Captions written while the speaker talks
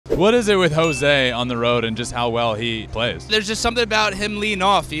What is it with Jose on the road and just how well he plays? There's just something about him leading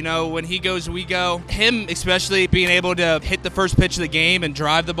off. You know, when he goes, we go. Him, especially being able to hit the first pitch of the game and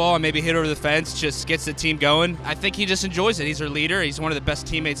drive the ball and maybe hit over the fence, just gets the team going. I think he just enjoys it. He's our leader. He's one of the best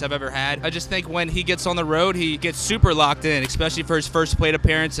teammates I've ever had. I just think when he gets on the road, he gets super locked in, especially for his first plate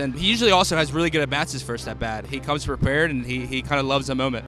appearance. And he usually also has really good at-bats his first at-bat. He comes prepared, and he kind of loves the moment.